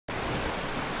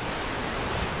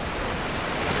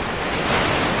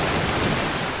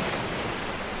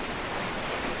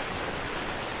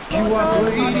You are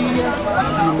great, yes,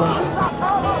 you are.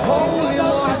 Holy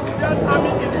Lord.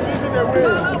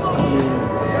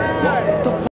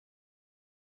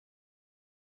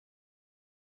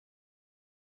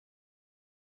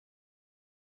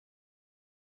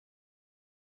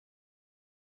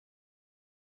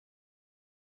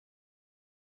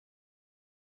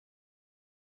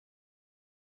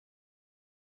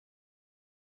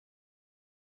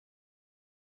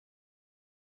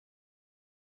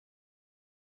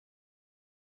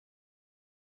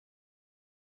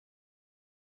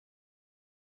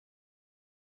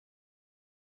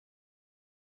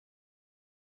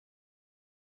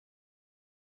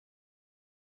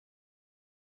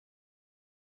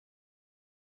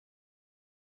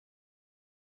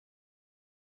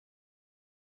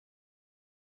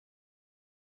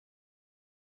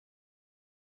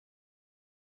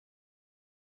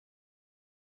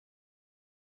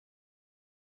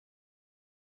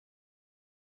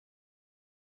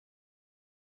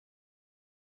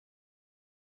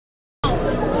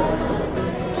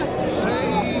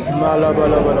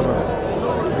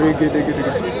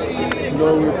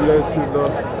 Lord, we bless you,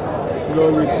 Lord.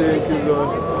 Lord, we thank you,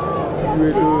 Lord. You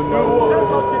alone are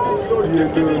worthy. You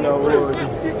alone are worthy.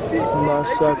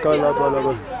 Masakala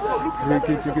balaba.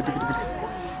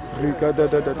 Rikada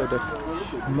da da da da.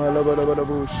 Malabala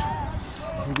balabush.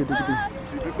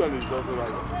 This one is also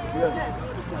right. Yeah.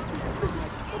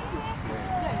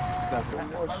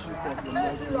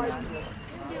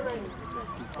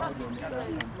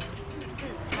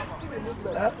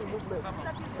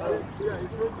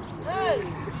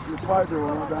 You fight the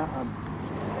another hand.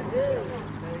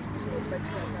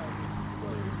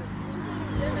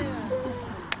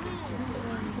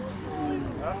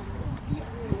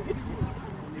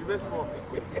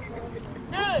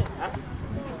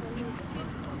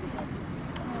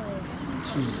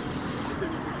 Jesus.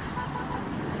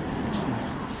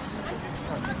 Jesus.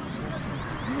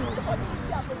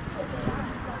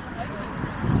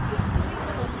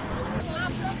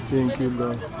 Thank you,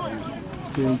 Lord.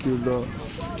 Thank you, Lord.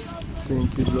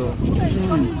 Thank you, Lord.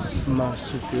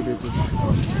 Masukerebush.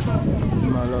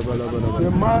 Malabalabalaba.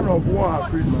 The man of war.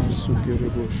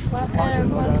 Masukerebush.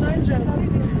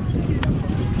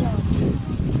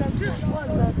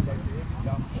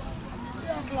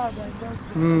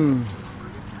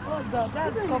 What's that?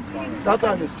 That's complete. That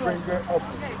one is springing up.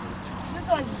 This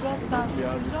one is just dancing.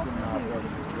 It's just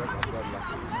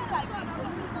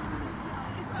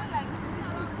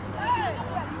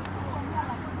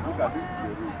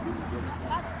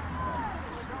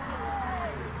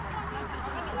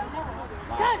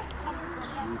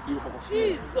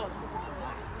Jesus.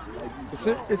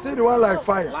 Is it the one like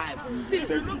fire?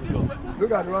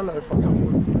 Look at the one like fire.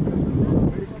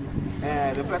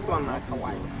 The first one not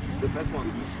Hawaii. The first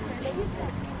one.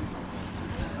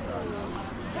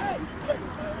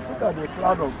 Look at the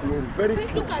cloud of glory. Very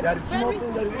clear. There is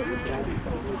nothing that is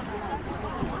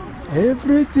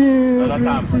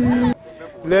everything.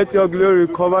 Let your glory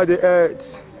cover the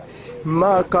earth.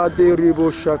 Makade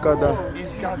ribo shakada.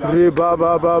 Riba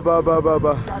ba ba ba ba ba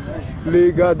ba.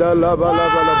 Ligada la ba la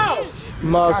ba la.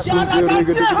 Masude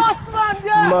rigede.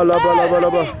 Malaba la ba la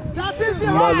ba.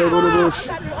 Malebulubush.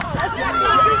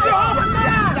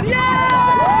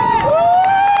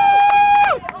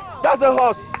 That's a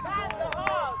horse.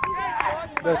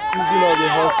 The season of the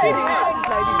horsemen.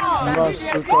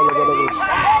 Masuka la ba la bush.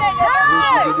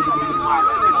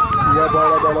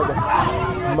 Yabala ba la ba.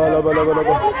 Malaba la ba la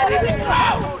ba.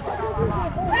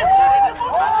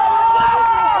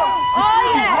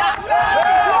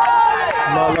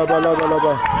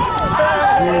 Malabalaba.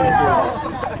 Jesus.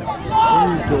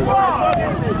 Jesus.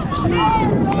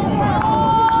 Jesus.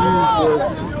 Jesus.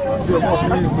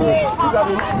 Jesus.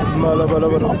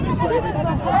 Malabalaba.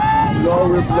 Lord,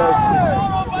 we bless you.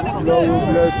 Lord, we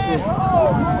bless you.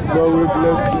 Lord, we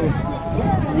bless you.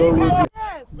 Lord, we bless you.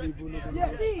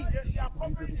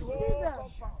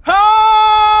 Hey!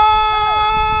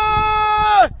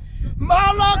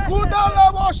 Malakuda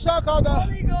labo shakada.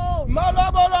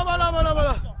 Malabalaba.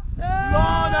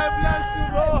 Lord, I bless you,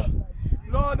 Lord.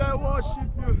 Lord, I worship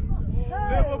you.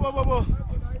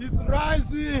 It's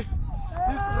rising.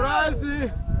 It's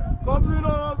rising. Covering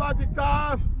all over the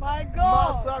camp. My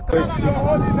God.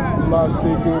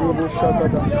 Masekuru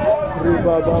shakada.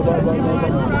 Riba baba baba.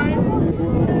 Ribu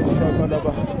shakada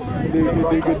ba. Dig.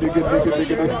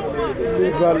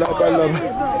 Riba la ba la.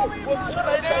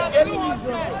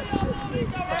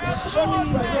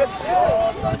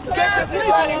 Get a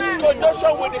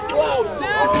conjunction with the clouds.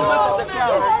 The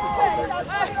clouds.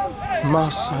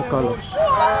 Masakala.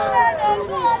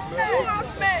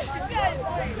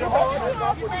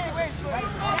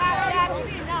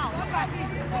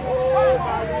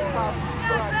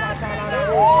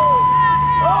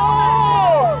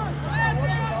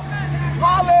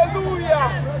 Hallelujah!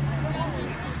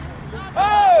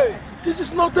 Hey! This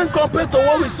is nothing compared to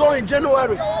what we saw in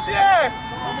January. Yes!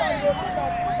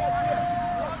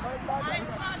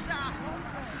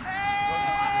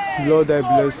 Lord, I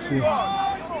bless you.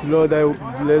 Lord, I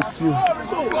bless you.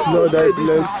 Lord, I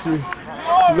bless you.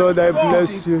 Lord, I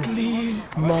bless you.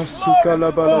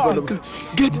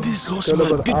 Get this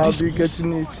horseman. Get this. I'll be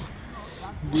getting it.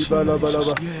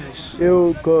 Yes.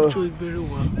 Oh God. Do it very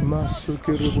well.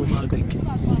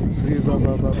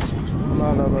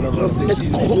 Let's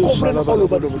cover all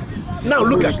over this. Now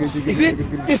look at it. You see,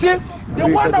 the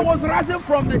one that was rising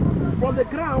from the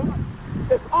ground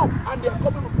is up and they're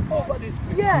coming over this.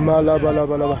 Yes.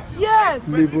 Yes.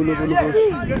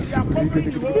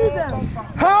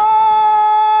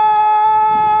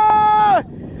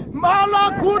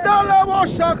 Malakuda levo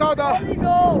shakada. There you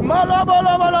go.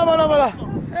 Malabalabalabalabala.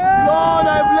 Lord,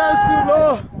 I bless you,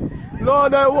 Lord.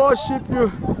 Lord, I worship you.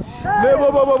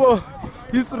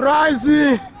 It's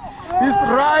rising. It's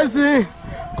rising.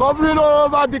 Covering all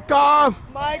over the camp.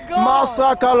 My God.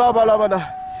 Masakala balabada.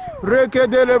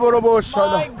 Rekedele borobo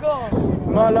shada. My God.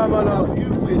 Malabalaba.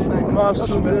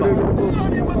 Masudere borobo.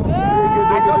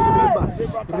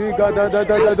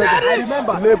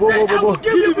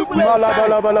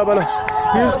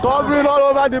 He's covering all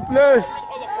over the place,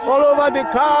 all over the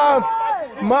camp.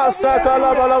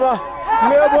 Masakala balaba.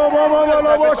 Lebo bobo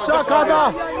lobo shakada.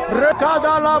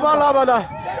 Rekada la balabada.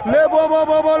 Lebo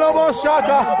bobo lobo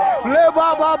shaka.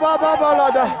 Leba baba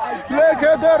balada.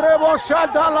 Lekede rebo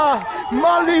shadala.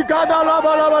 Maligada la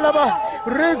balaba.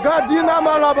 Regadina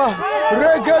malaba.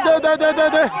 Regede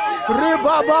de.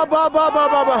 Riba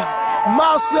baba.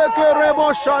 Maseke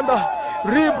rebo shanda.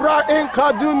 Ribra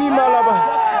inkaduni malaba.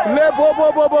 Lebo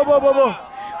bobo.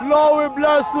 Lord, we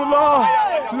bless you, Lord.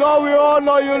 Lord, we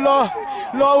honor you, Lord.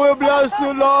 Lord, we bless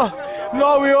you, Lord.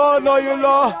 Lord, we honor you,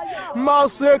 Lord.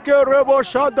 Maseke rebo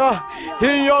shada.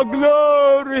 In your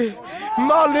glory.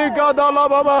 Maligada la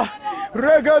baba.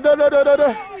 Regede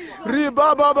de.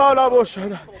 Riba baba la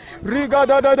boshada.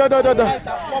 Rigada da.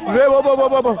 Rebo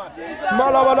bobo.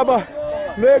 Malaba.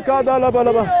 Lekada la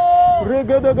balaba.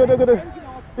 Regede.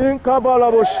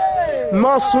 Inkabala bosh.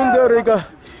 Masunde riga.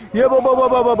 Yebo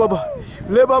baba.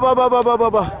 Le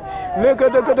baba.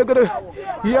 Legede.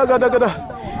 Yagada.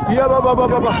 Yaba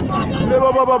baba. Le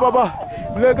baba.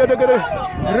 Legede.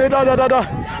 Reda da.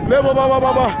 Le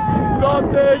baba. Lord,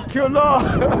 thank you, Lord.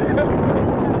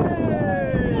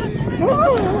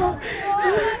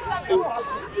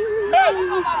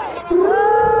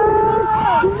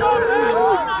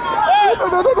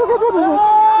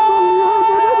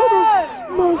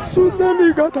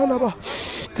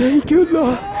 Thank you,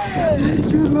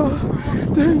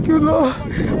 Lord.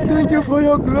 Thank you for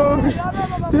your glory.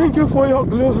 Thank you for your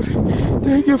glory.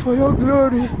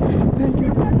 Thank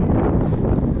you.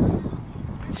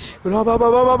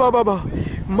 Baba.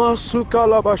 Masuka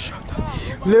la bashada.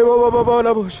 Lebo baba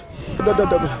la bush.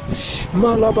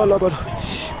 Malaba.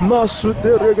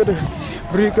 Masute regede.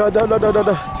 Rigada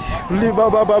da. Liba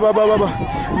baba.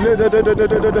 Le de.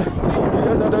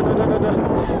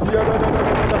 Yada.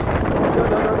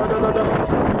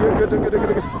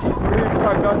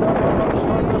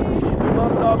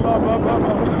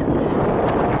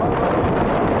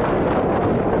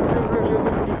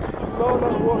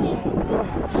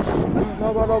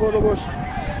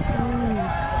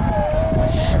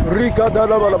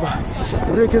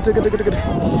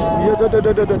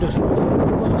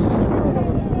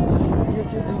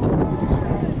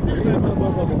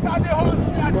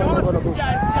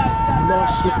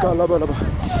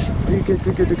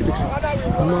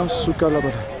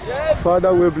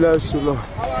 Father, we bless you, Lord.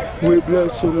 We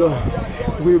bless you, Lord.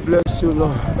 We bless you,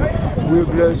 Lord. We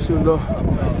bless you, Lord.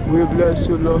 We bless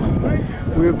you, Lord.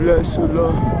 We bless you,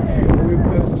 Lord. We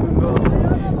bless you, Lord.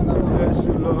 We bless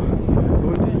you, Lord.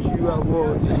 Only you are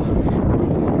worthy.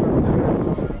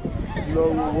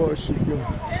 Lord, we worship you.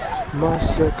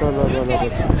 Masakalabalaba.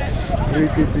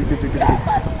 Rikiti.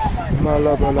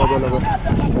 Malabalabalaba.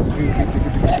 Rikiti.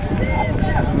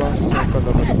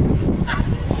 Masakalabalaba.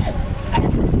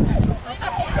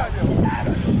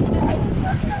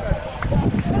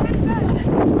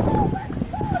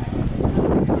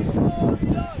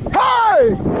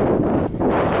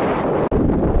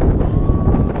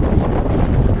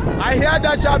 I hear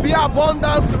there shall be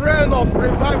abundance rain of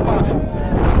revival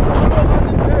all over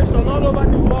the nation, all over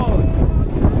the world.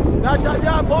 There shall be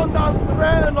abundance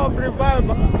rain of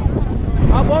revival.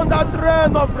 Abundant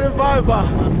rain of revival.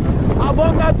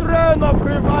 Abundant rain of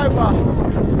revival.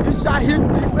 It shall hit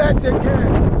the earth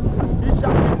again. It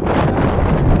shall hit the earth again.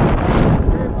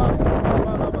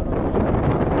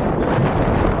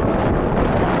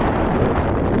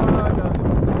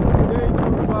 Thank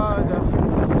you, Father.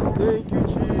 Thank you,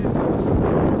 Jesus.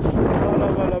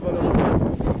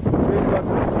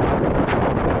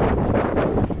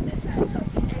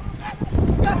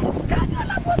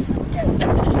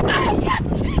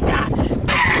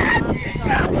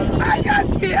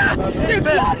 The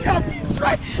glory of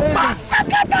Israel.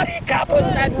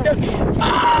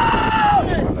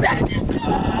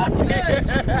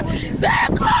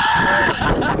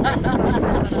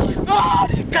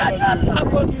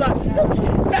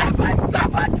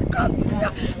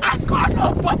 I'm going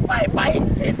to put my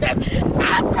mind in them.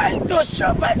 I'm going to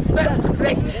show myself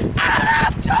great. I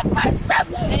have shown myself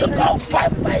to go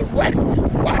find my works.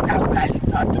 What I'm going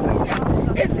to do here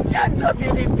is yet to be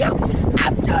revealed.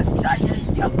 I'm just showing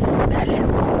you the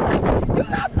little side. You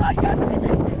have not yet seen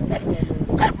anything.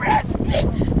 Press me,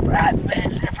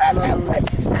 different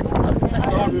languages and tongues.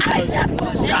 I am to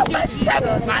show myself.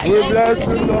 We bless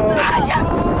you, Lord.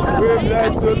 We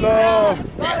bless you, Lord.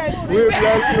 We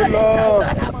bless you, Lord.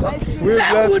 We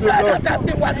bless you, Lord.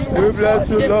 We bless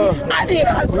you, Lord. And he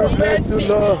has We bless you,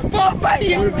 Lord. For by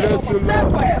him, We bless you,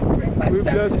 that's Lord. why I bring myself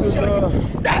bless to you, show Lord. you.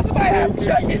 That's why I'm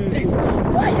showing this.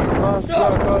 Why you know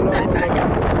that I am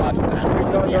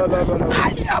God. I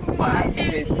am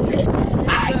mighty.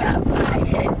 I am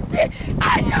mighty. I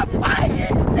am mighty.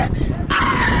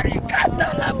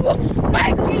 My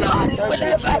glory will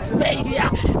never fade here.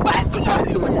 My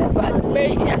glory will never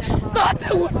fade here.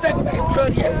 Nothing will take my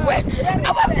glory away.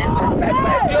 Nothing will take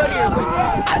my glory away.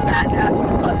 As long as we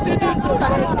continue to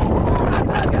praise me. As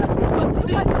long as we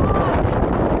continue to praise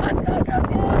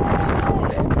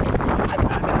me. As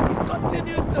long as we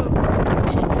continue to praise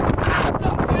me. I have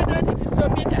not done any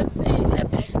disobedience.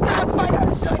 That's why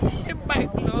I'm showing him my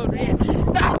glory.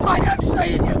 That's why I'm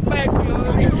showing him my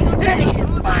glory. He is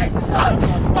my son.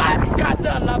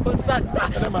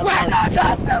 When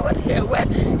others were here, when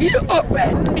you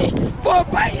opened me for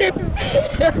buying me,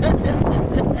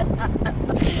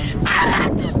 I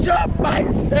had to show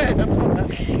myself.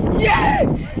 Yeah.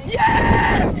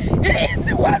 He is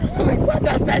the one who is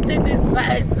understanding the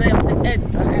signs of the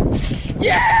end time.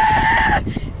 Yeah.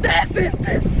 This is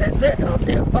the season of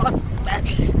the horsemen.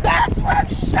 That's why I'm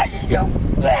showing you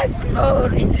my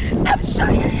glory. I'm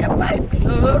showing you my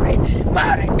glory.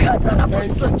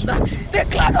 The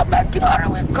cloud of my glory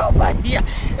will cover here.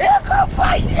 It will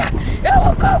cover here. It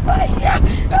will cover here.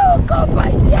 It will cover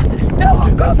here. It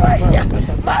will cover here.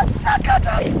 Massacre.